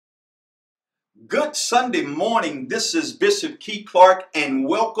Good Sunday morning. This is Bishop Key Clark and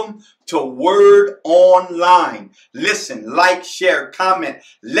welcome to Word Online. Listen, like, share, comment.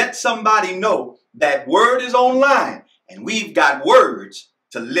 Let somebody know that Word is online and we've got words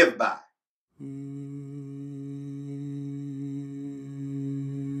to live by.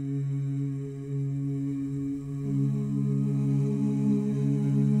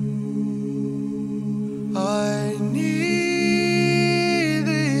 I need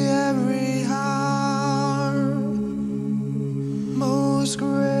thee every hour, most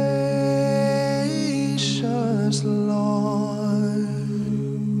gracious Lord.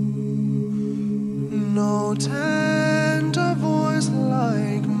 No tender voice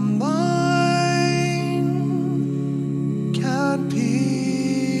like mine can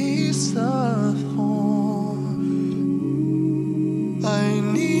peace afford. I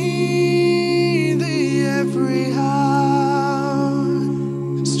need thee every hour,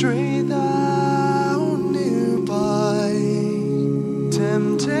 stray thou nearby.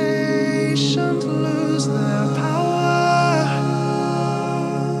 Temptation to lose their power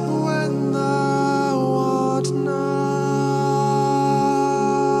when thou art nigh.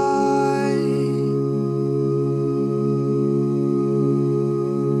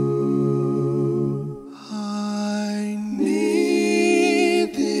 I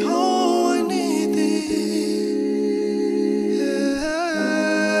need thee, oh, I need thee.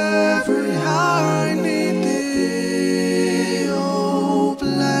 Every hour I need thee. Oh,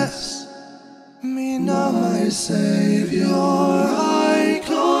 bless me now, my Savior. I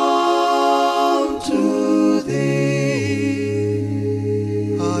come to thee.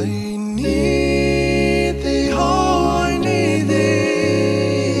 I need thee, oh, I need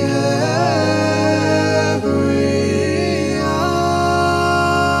thee. Every hour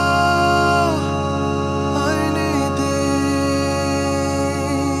I need thee.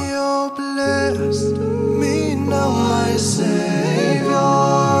 Oh, bless me now, my Savior.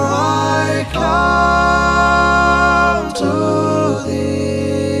 I come to thee.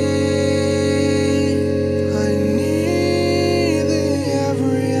 I need thee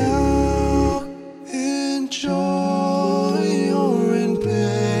every hour, in joy or in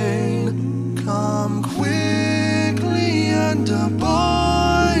pain. Come quickly and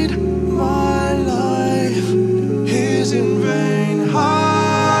abide. My life is in vain.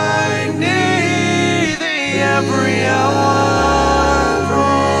 I need thee every hour.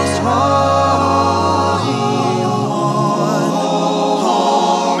 Most Holy One,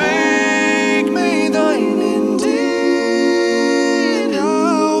 oh, make me thine indeed.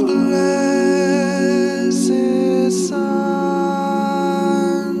 How blessed Son.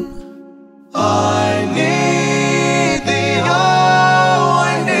 I need thee, oh,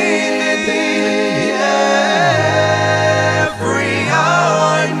 I need thee. Every hour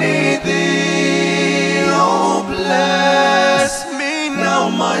I need thee. Oh, bless me now,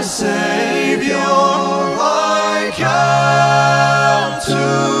 my Savior. I come to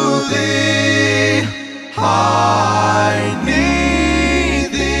thee. I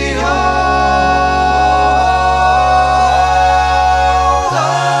need thee, oh,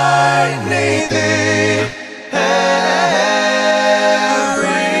 I need thee. Every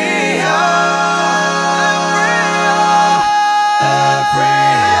hour, every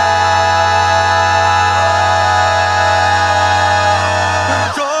hour.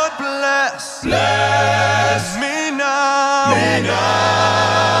 God bless me now,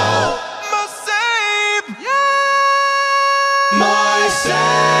 my Savior, my Savior.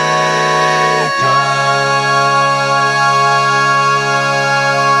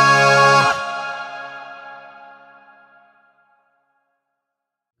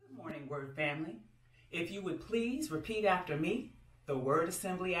 Good morning, Word family. If you would please repeat after me the Word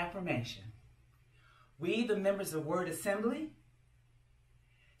Assembly affirmation. We, the members of Word Assembly,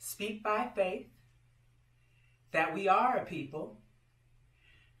 speak by faith that we are a people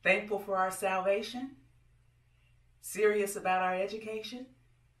thankful for our salvation, serious about our education,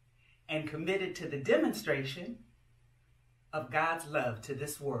 and committed to the demonstration of God's love to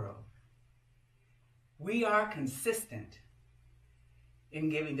this world. We are consistent in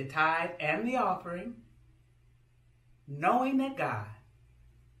giving the tithe and the offering, knowing that God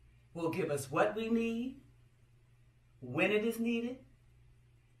will give us what we need, when it is needed,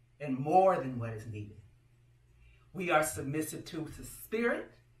 and more than what is needed. We are submissive to the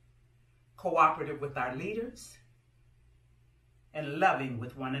Spirit, cooperative with our leaders, and loving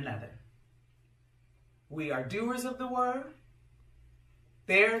with one another. We are doers of the word,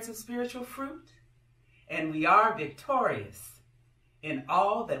 bearers of spiritual fruit, and we are victorious in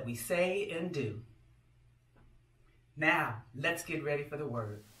all that we say and do. Now, let's get ready for the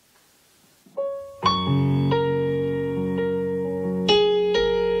word.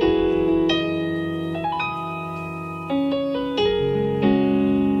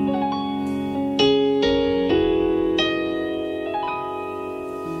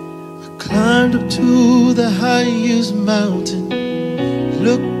 Climbed up to the highest mountain,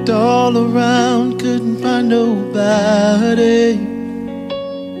 looked all around, couldn't find nobody.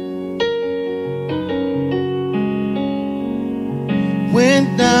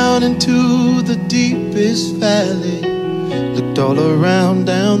 Went down into the deepest valley, looked all around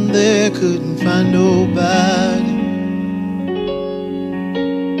down there, couldn't find nobody.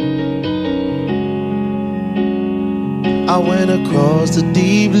 I went across the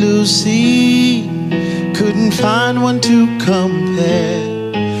deep blue sea, couldn't find one to compare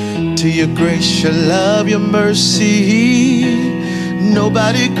to your grace, your love, your mercy.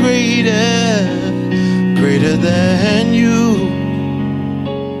 Nobody greater, greater than you.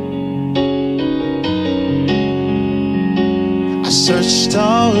 I searched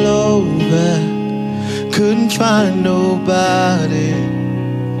all over, couldn't find nobody.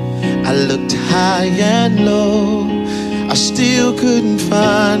 I looked high and low, I still couldn't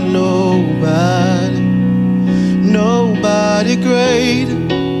find nobody. Nobody greater,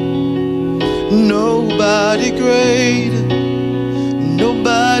 nobody greater,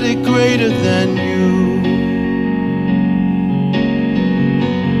 nobody greater than you.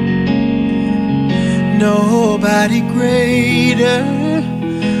 Nobody greater,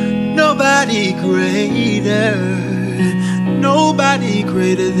 nobody greater, nobody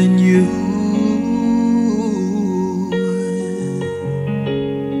greater than you.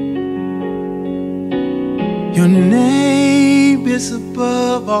 Your name is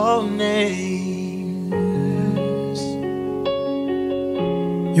above all names.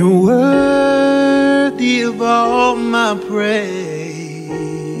 You're worthy of all my praise.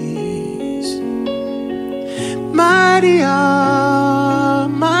 Mighty are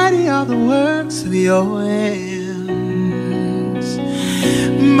the works of your hands.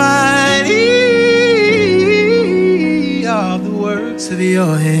 Mighty are the works of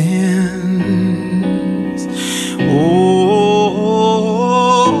your hands. Oh,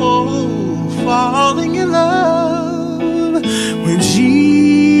 falling in love with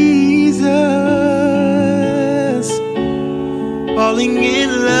Jesus, falling in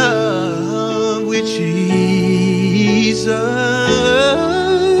love with Jesus,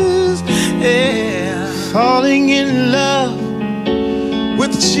 yeah. Falling in love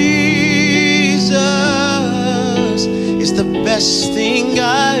with Jesus is the best thing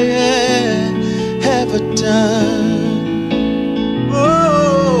I ever done.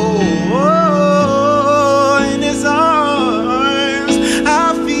 Oh, in his arms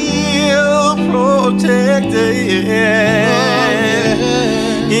I feel protected, yeah.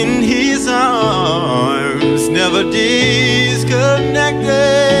 In his arms, never disconnected.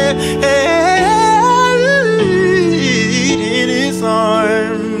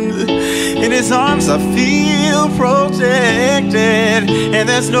 In his arms I feel protected, and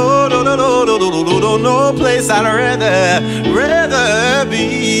there's no place I'd rather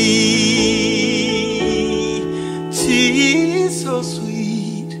be. It's so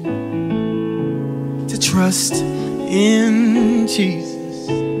sweet to trust in Jesus,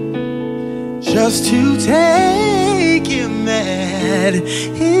 just to take him at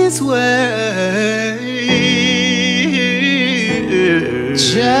his word,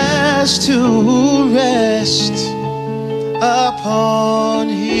 just to rest upon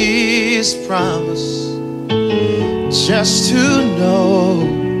his promise, just to know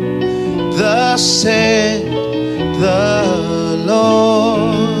thus said the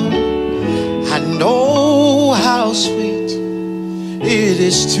Lord. I know how sweet it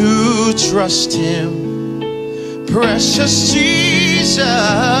is to trust him, precious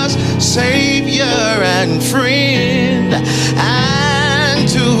Jesus, Savior and friend, and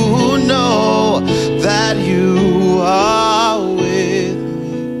to know that you are with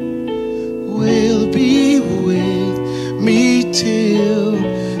me, will be with me till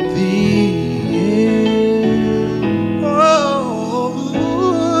the end. Oh,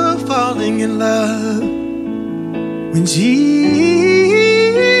 falling in love when Jesus,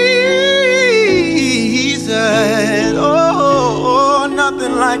 oh,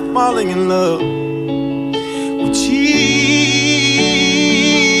 nothing like falling in love with Jesus.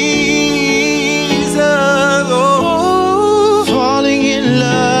 Oh, falling in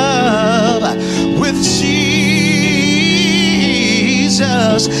love with Jesus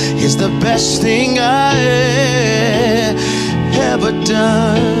is the best thing I ever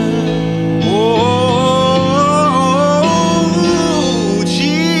done. Oh,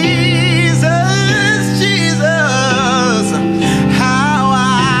 Jesus,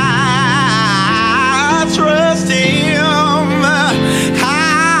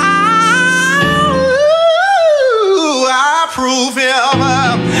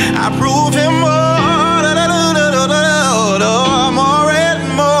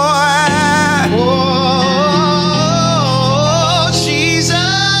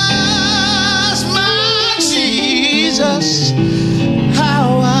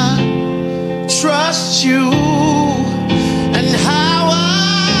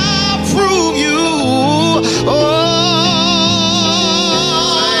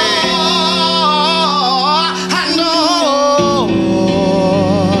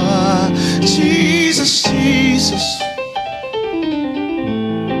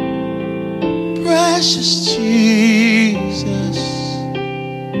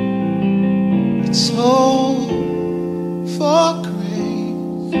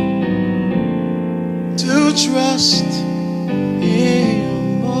 trust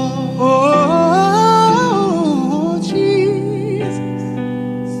Him. Oh, Jesus,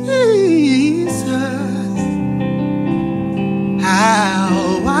 Jesus,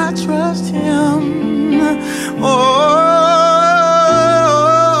 how I trust Him. Oh,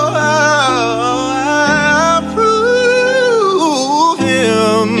 I prove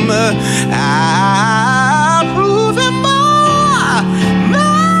Him. I prove Him more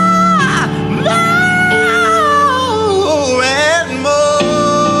and more.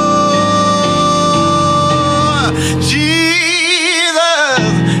 Jesus,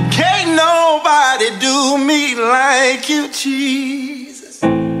 can't nobody do me like you, Jesus.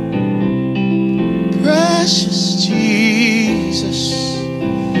 Precious Jesus,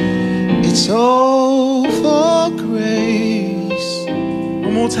 it's all for grace.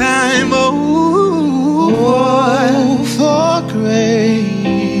 One more time, oh, for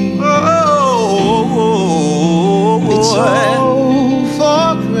grace. Oh, it's all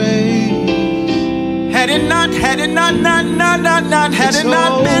for grace. Had it not been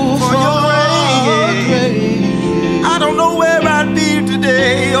for your grace, I don't know where I'd be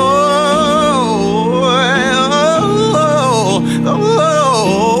today. Oh,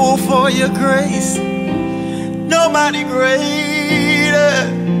 for your grace, nobody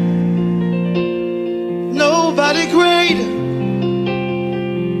greater, nobody greater,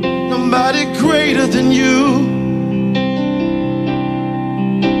 nobody greater than you.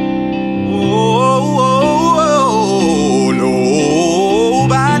 Oh,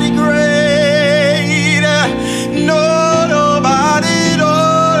 nobody greater, nobody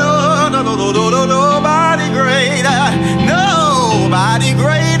greater, nobody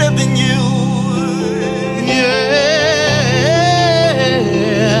greater than you. Yeah,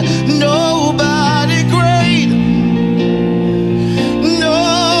 nobody greater,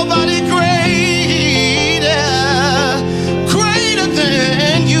 nobody greater, greater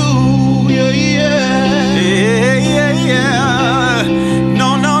than you. Yeah, yeah, yeah. No,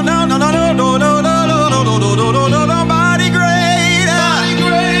 nobody greater,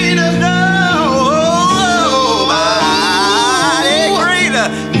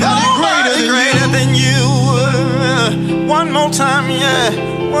 nobody greater than you. One more time, yeah.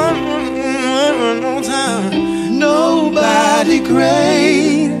 One more time. Nobody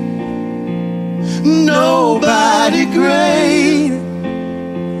greater, nobody greater,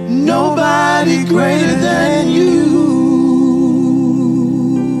 nobody greater than you.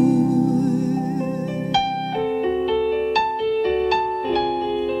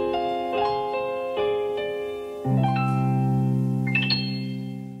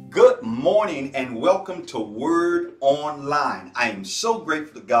 Good morning and welcome to Word Online. I am so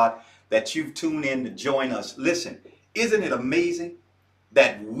grateful to God that you've tuned in to join us. Listen, isn't it amazing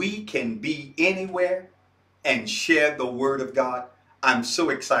that we can be anywhere and share the Word of God? I'm so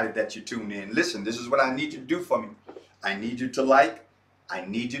excited that you tuned in. Listen, this is what I need you to do for me. I need you to like, I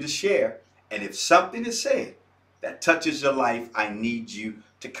need you to share, and if something is said that touches your life, I need you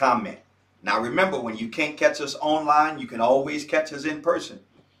to comment. Now remember, when you can't catch us online, you can always catch us in person.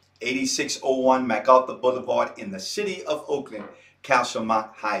 8601 MacArthur Boulevard in the city of Oakland,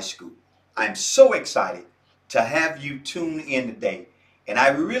 Castlemont High School. I'm so excited to have you tune in today. And I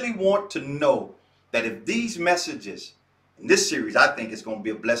really want to know that if these messages in this series, I think it's going to be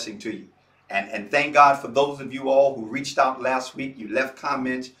a blessing to you. And thank God for those of you all who reached out last week. You left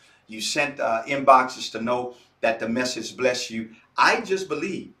comments. You sent inboxes to know that the message blessed you. I just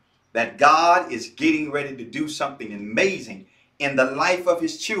believe that God is getting ready to do something amazing in the life of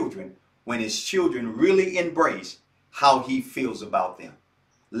His children when His children really embrace how He feels about them.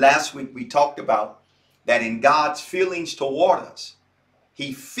 Last week we talked about that in God's feelings toward us,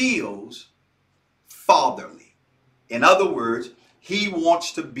 He feels fatherly. In other words, He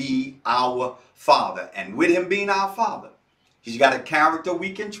wants to be our Father. And with Him being our Father, He's got a character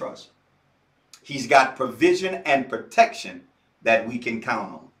we can trust. He's got provision and protection that we can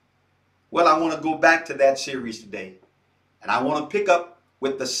count on. Well, I want to go back to that series today. And I want to pick up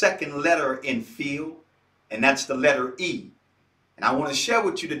with the second letter in feel, and that's the letter E. And I want to share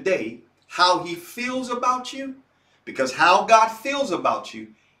with you today how He feels about you, because how God feels about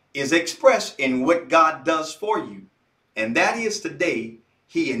you is expressed in what God does for you. And that is today,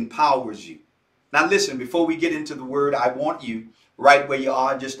 He empowers you. Now listen, before we get into the word, I want you right where you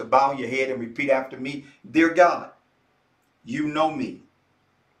are just to bow your head and repeat after me. Dear God, you know me.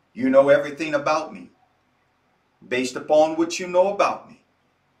 You know everything about me. Based upon what you know about me,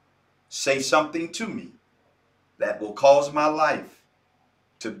 say something to me that will cause my life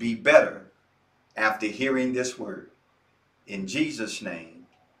to be better after hearing this word. In Jesus' name,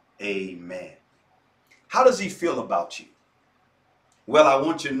 amen. How does he feel about you? Well, I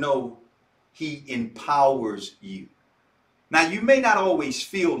want you to know he empowers you. Now, you may not always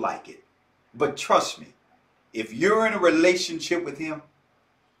feel like it, but trust me, if you're in a relationship with him,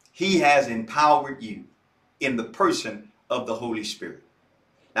 he has empowered you in the person of the Holy Spirit.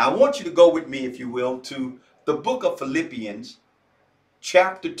 Now, I want you to go with me, if you will, to the book of Philippians,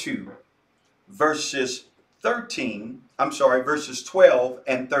 chapter 2, verses 12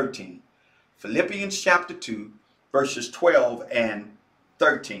 and 13. Philippians chapter 2, verses 12 and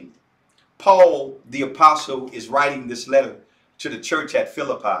 13. Paul, the apostle, is writing this letter to the church at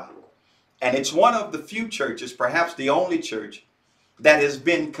Philippi. And it's one of the few churches, perhaps the only church, that has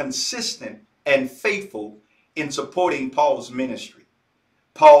been consistent and faithful in supporting Paul's ministry.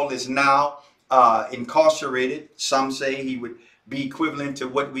 Paul is now incarcerated. Some say he would be equivalent to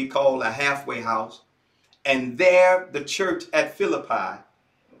what we call a halfway house. And there, the church at Philippi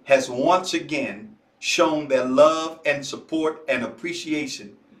has once again shown their love and support and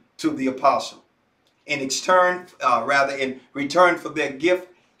appreciation to the apostle. In return for their gift,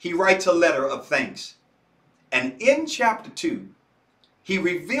 he writes a letter of thanks. And in chapter 2, he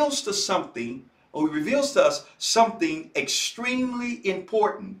reveals to us something extremely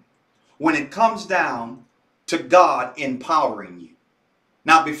important when it comes down to God empowering you.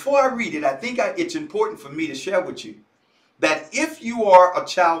 Now, before I read it, I think it's important for me to share with you that if you are a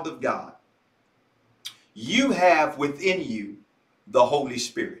child of God, you have within you the Holy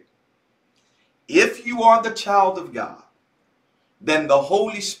Spirit. If you are the child of God, then the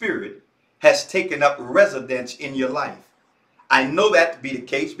Holy Spirit has taken up residence in your life. I know that to be the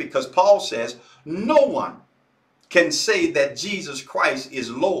case because Paul says no one can say that Jesus Christ is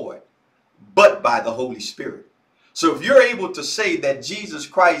Lord but by the Holy Spirit. So if you're able to say that Jesus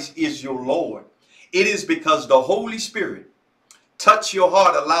Christ is your Lord, it is because the Holy Spirit touched your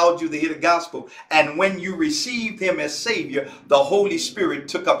heart, allowed you to hear the gospel. And when you received him as Savior, the Holy Spirit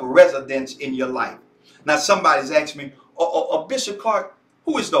took up residence in your life. Now, somebody's asked me, Bishop Clark,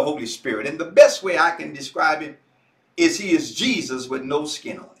 who is the Holy Spirit? And the best way I can describe him is he is Jesus with no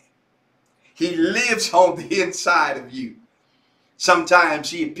skin on him. He lives on the inside of you.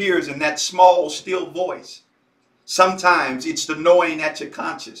 Sometimes he appears in that small, still voice. Sometimes it's the knowing that you're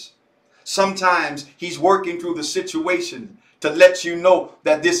conscious. Sometimes he's working through the situation to let you know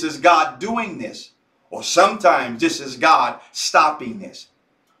that this is God doing this. Or sometimes this is God stopping this.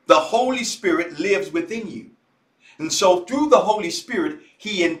 The Holy Spirit lives within you. And so through the Holy Spirit,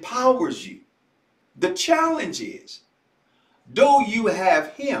 he empowers you. The challenge is, though you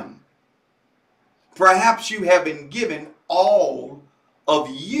have him, perhaps you haven't given all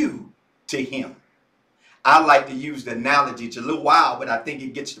of you to him. I like to use the analogy. It's a little wild, but I think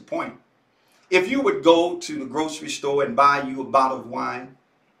it gets the point. If you would go to the grocery store and buy you a bottle of wine,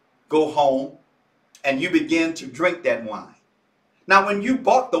 go home, and you begin to drink that wine. Now, when you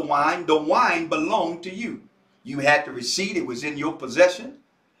bought the wine belonged to you. You had the receipt. It was in your possession.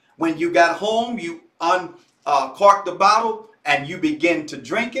 When you got home, you uncorked the bottle and you begin to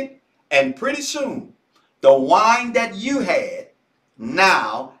drink it. And pretty soon, the wine that you had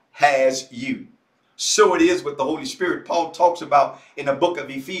now has you. So it is with the Holy Spirit. Paul talks about in the book of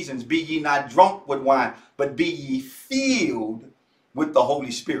Ephesians, be ye not drunk with wine, but be ye filled with the Holy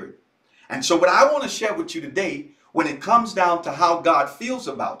Spirit. And so what I want to share with you today, when it comes down to how God feels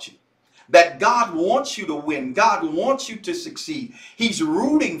about you, that God wants you to win. God wants you to succeed. He's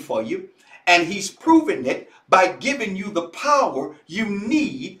rooting for you, and he's proven it by giving you the power you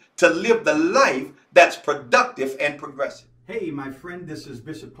need to live the life that's productive and progressive. Hey, my friend, this is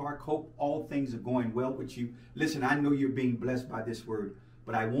Bishop Clark. Hope all things are going well with you. Listen, I know you're being blessed by this word,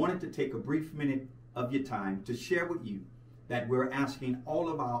 but I wanted to take a brief minute of your time to share with you that we're asking all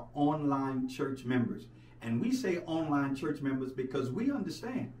of our online church members. And we say online church members because we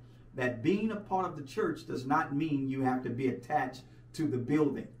understand that being a part of the church does not mean you have to be attached to the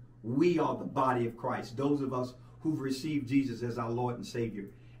building. We are the body of Christ, those of us who've received Jesus as our Lord and Savior.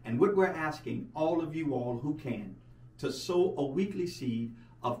 And what we're asking all of you all who can to sow a weekly seed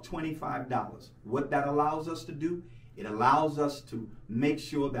of $25. What that allows us to do, it allows us to make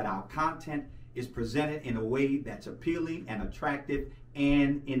sure that our content is presented in a way that's appealing and attractive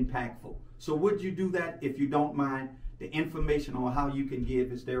and impactful. So would you do that? If you don't mind, the information on how you can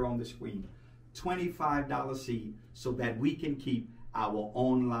give is there on the screen. $25 seed so that we can keep our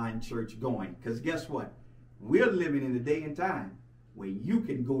online church going. Because guess what? We're living in a day and time where you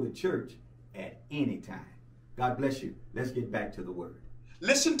can go to church at any time. God bless you. Let's get back to the word.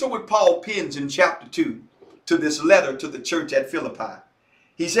 Listen to what Paul pens in chapter 2 to this letter to the church at Philippi.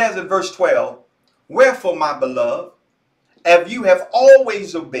 He says in verse 12, wherefore, my beloved, as you have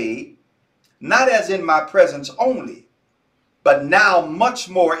always obeyed, not as in my presence only, but now much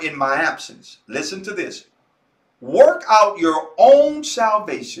more in my absence. Listen to this. Work out your own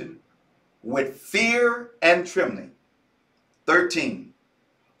salvation with fear and trembling. 13.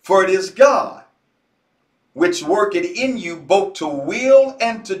 For it is God which worketh in you both to will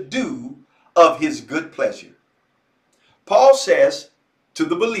and to do of his good pleasure. Paul says to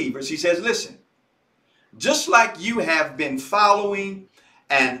the believers, he says, listen, just like you have been following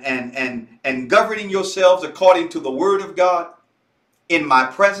and governing yourselves according to the word of God in my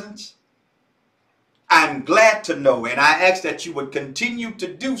presence, I'm glad to know, and I ask that you would continue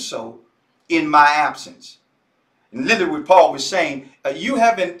to do so in my absence. And literally what Paul was saying,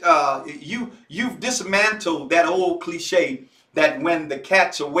 you've dismantled that old cliche that when the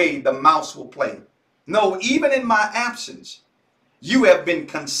cat's away, the mouse will play. No, even in my absence, you have been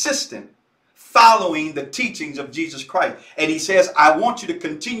consistent following the teachings of Jesus Christ. And he says, I want you to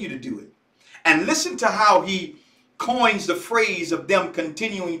continue to do it. And listen to how he coins the phrase of them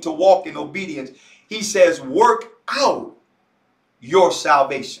continuing to walk in obedience. He says, work out your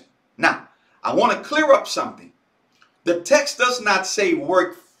salvation. Now, I want to clear up something. The text does not say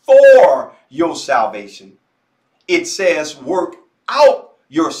work for your salvation. It says work out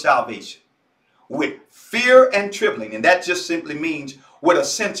your salvation with fear and trembling. And that just simply means with a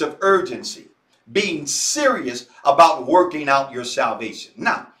sense of urgency, being serious about working out your salvation.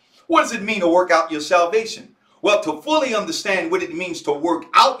 Now, what does it mean to work out your salvation? Well, to fully understand what it means to work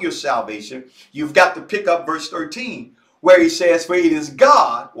out your salvation, you've got to pick up verse 13, where he says, for it is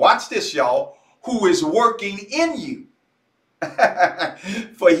God, watch this, y'all, who is working in you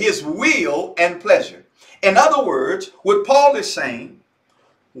for his will and pleasure. In other words, what Paul is saying,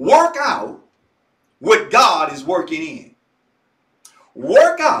 work out what God is working in.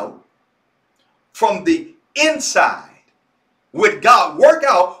 Work out from the inside what God, work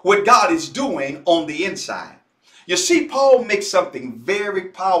out what God is doing on the inside. You see, Paul makes something very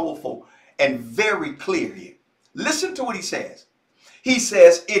powerful and very clear here. Listen to what he says. He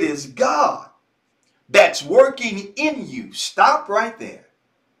says, it is God that's working in you. Stop right there.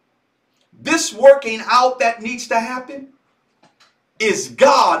 This working out that needs to happen is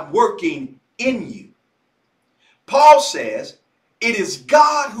God working in you. Paul says it is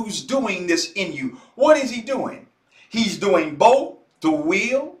God who's doing this in you. What is he doing? He's doing both the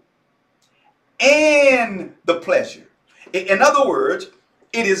will and the pleasure. In other words,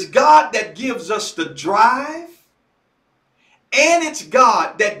 it is God that gives us the drive, and it's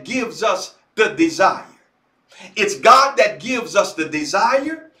God that gives us the desire. It's God that gives us the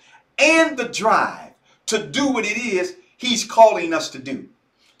desire and the drive to do what it is he's calling us to do.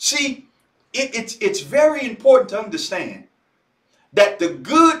 See, it's very important to understand that the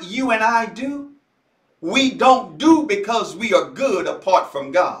good you and I do, we don't do because we are good apart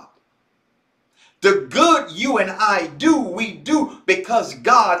from God. The good you and I do, we do because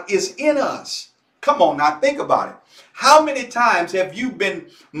God is in us. Come on now, think about it. How many times have you been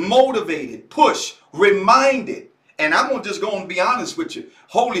motivated, pushed, reminded? And I'm just going to be honest with you.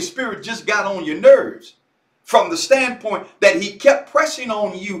 Holy Spirit just got on your nerves from the standpoint that he kept pressing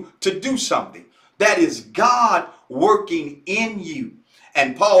on you to do something. That is God working in you.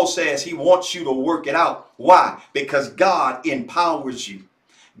 And Paul says he wants you to work it out. Why? Because God empowers you.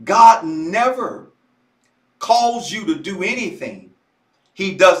 God never calls you to do anything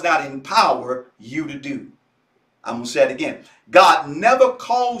he does not empower you to do. I'm going to say it again. God never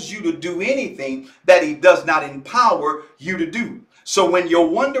calls you to do anything that he does not empower you to do. So when you're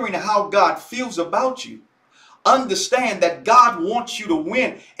wondering how God feels about you, understand that God wants you to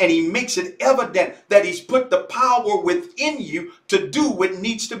win, and he makes it evident that he's put the power within you to do what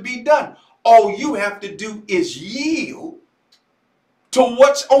needs to be done. All you have to do is yield to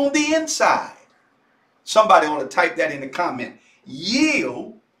what's on the inside. Somebody ought to type that in the comment.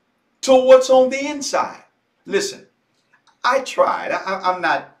 Yield to what's on the inside. Listen, I tried. I'm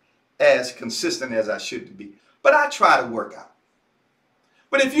not as consistent as I should be, but I try to work out.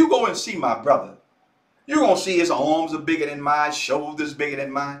 But if you go and see my brother, you're going to see his arms are bigger than mine, shoulders bigger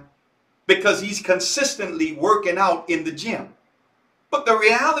than mine, because he's consistently working out in the gym. But the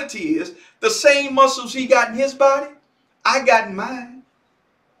reality is, the same muscles he got in his body, I got in mine.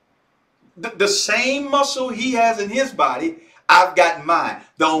 The same muscle he has in his body, I've got in mine.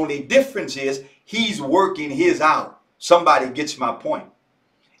 The only difference is he's working his out. Somebody gets my point.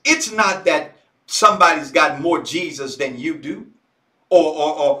 It's not that somebody's got more Jesus than you do,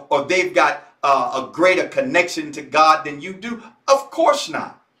 or they've got a greater connection to God than you do. Of course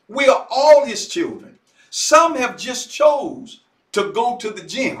not. We are all his children. Some have just chose to go to the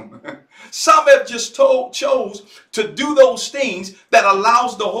gym. Some have just chose to do those things that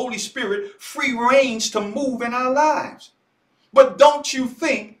allows the Holy Spirit free range to move in our lives. But don't you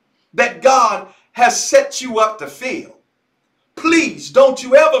think that God has set you up to fail? Please, don't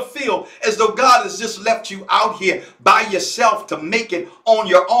you ever feel as though God has just left you out here by yourself to make it on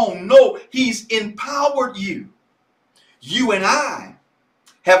your own. No, he's empowered you. You and I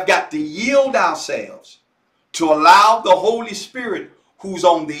have got to yield ourselves to allow the Holy Spirit who's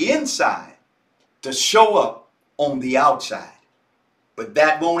on the inside to show up on the outside. But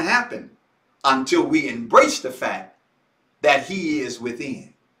that won't happen until we embrace the fact that he is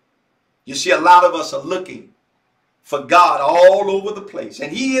within. You see, a lot of us are looking for God all over the place,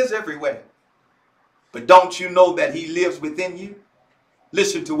 and he is everywhere. But don't you know that he lives within you?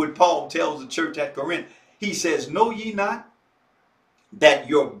 Listen to what Paul tells the church at Corinth. He says, know ye not that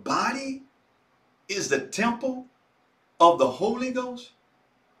your body is the temple of the Holy Ghost?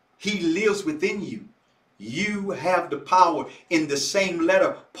 He lives within you. You have the power. In the same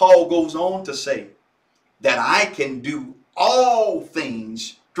letter, Paul goes on to say that I can do all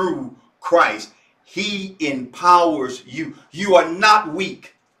things through Christ. He empowers you. You are not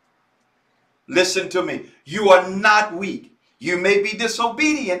weak. Listen to me. You are not weak. You may be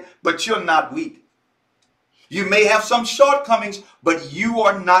disobedient, but you're not weak. You may have some shortcomings, but you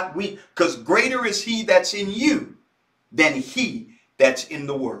are not weak, because greater is he that's in you than he that's in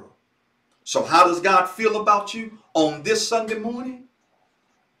the world. So how does God feel about you on this Sunday morning?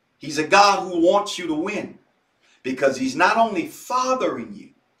 He's a God who wants you to win, because he's not only fathering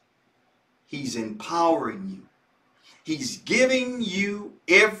you, he's empowering you. He's giving you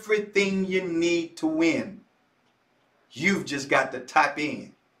everything you need to win. You've just got to tap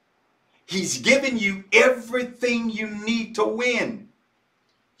in. He's giving you everything you need to win.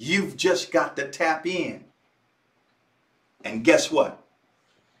 You've just got to tap in. And guess what?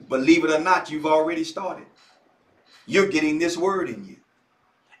 Believe it or not, you've already started. You're getting this word in you.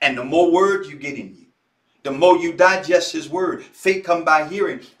 And the more word you get in you, the more you digest his word. Faith comes by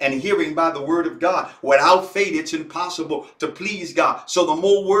hearing, and hearing by the word of God. Without faith, it's impossible to please God. So the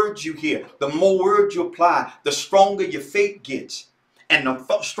more words you hear, the more words you apply, the stronger your faith gets. And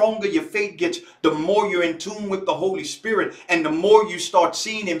the stronger your faith gets, the more you're in tune with the Holy Spirit, and the more you start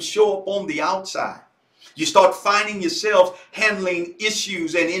seeing him show up on the outside. You start finding yourself handling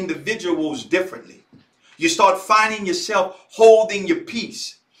issues and individuals differently. You start finding yourself holding your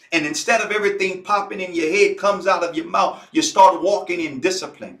peace. And instead of everything popping in your head comes out of your mouth, you start walking in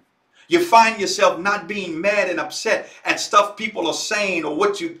discipline. You find yourself not being mad and upset at stuff people are saying or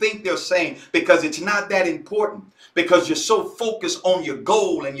what you think they're saying, because it's not that important. Because you're so focused on your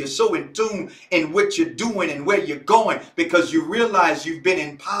goal, and you're so in tune in what you're doing and where you're going, because you realize you've been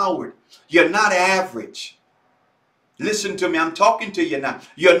empowered. You're not average. Listen to me. I'm talking to you now.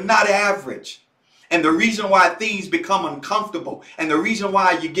 You're not average. And the reason why things become uncomfortable, and the reason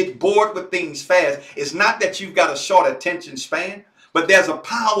why you get bored with things fast, is not that you've got a short attention span, but there's a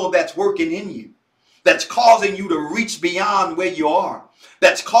power that's working in you, that's causing you to reach beyond where you are,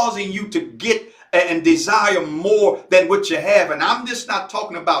 that's causing you to get and desire more than what you have. And I'm just not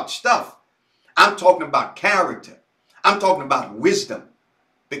talking about stuff. I'm talking about character. I'm talking about wisdom,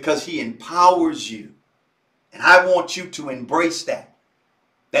 because he empowers you. And I want you to embrace that.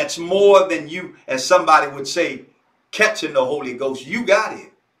 That's more than you, as somebody would say, catching the Holy Ghost. You got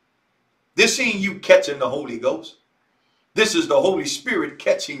it. This ain't you catching the Holy Ghost. This is the Holy Spirit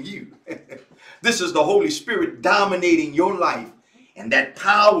catching you. This is the Holy Spirit dominating your life. And that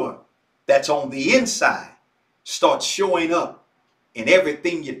power that's on the inside starts showing up in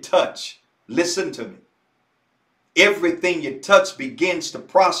everything you touch. Listen to me. Everything you touch begins to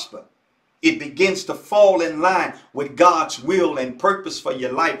prosper. It begins to fall in line with God's will and purpose for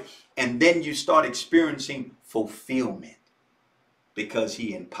your life. And then you start experiencing fulfillment, because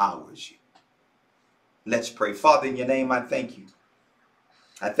he empowers you. Let's pray. Father, in your name, I thank you.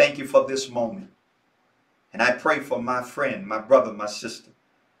 I thank you for this moment. And I pray for my friend, my brother, my sister,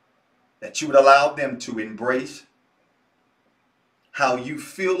 that you would allow them to embrace how you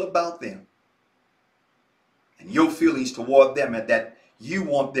feel about them and your feelings toward them, and that you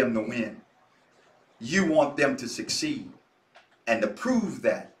want them to win. You want them to succeed, and to prove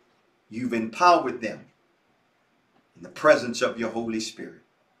that you've empowered them in the presence of your Holy Spirit.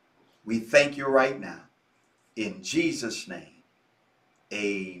 We thank you right now. In Jesus' name,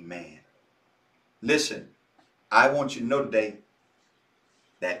 amen. Listen, I want you to know today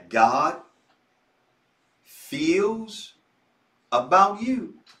that God feels about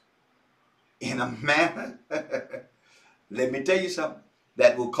you in a manner, let me tell you something,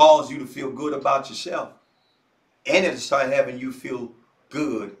 that will cause you to feel good about yourself. And it'll start having you feel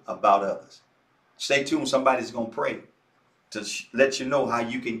good about others. Stay tuned. Somebody's going to pray to let you know how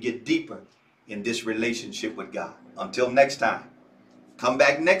you can get deeper in this relationship with God. Until next time, come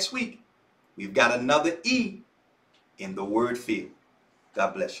back next week. We've got another E in the word field.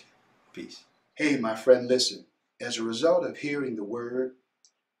 God bless you. Peace. Hey, my friend, listen. As a result of hearing the word,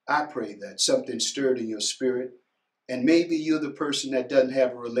 I pray that something stirred in your spirit, and maybe you're the person that doesn't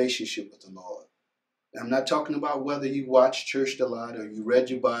have a relationship with the Lord. I'm not talking about whether you watch church a lot, or you read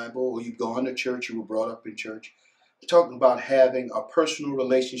your Bible, or you've gone to church, you were brought up in church. I'm talking about having a personal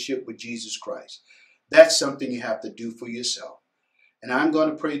relationship with Jesus Christ. That's something you have to do for yourself. And I'm going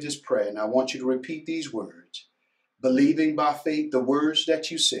to pray this prayer, and I want you to repeat these words. Believing by faith the words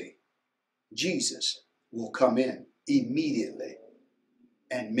that you say, Jesus will come in immediately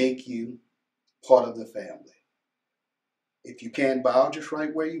and make you part of the family. If you can't bow, just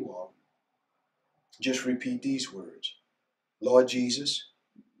right where you are, just repeat these words. Lord Jesus,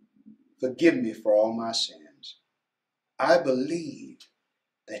 forgive me for all my sins. I believe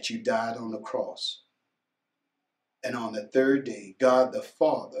that you died on the cross. And on the third day, God the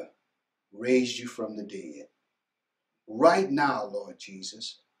Father raised you from the dead. Right now, Lord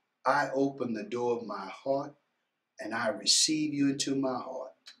Jesus, I open the door of my heart and I receive you into my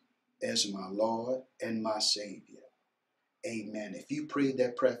heart as my Lord and my Savior. Amen. If you prayed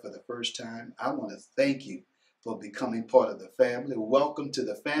that prayer for the first time, I want to thank you for becoming part of the family. Welcome to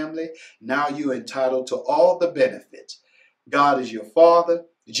the family. Now you're entitled to all the benefits. God is your Father.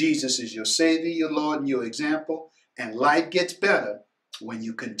 Jesus is your Savior, your Lord, and your example. And life gets better when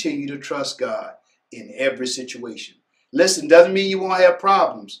you continue to trust God in every situation. Listen, doesn't mean you won't have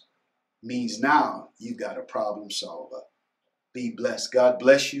problems. Means now you got a problem solver. Be blessed. God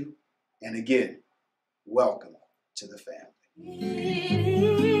bless you. And again, welcome to the family.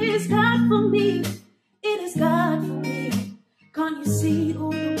 It is God for me. It is God for me. Can't you see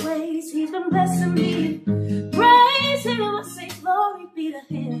all the ways He's been blessing me? Praise Him, I say glory be to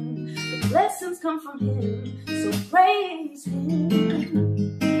Him. The blessings come from Him, so praise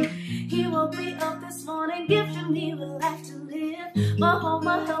Him. He woke me up this morning, gifted me with life to live. My home,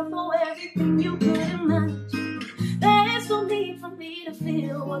 my health, oh, everything you could imagine. There is no need for me to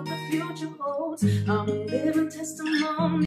feel what the future holds.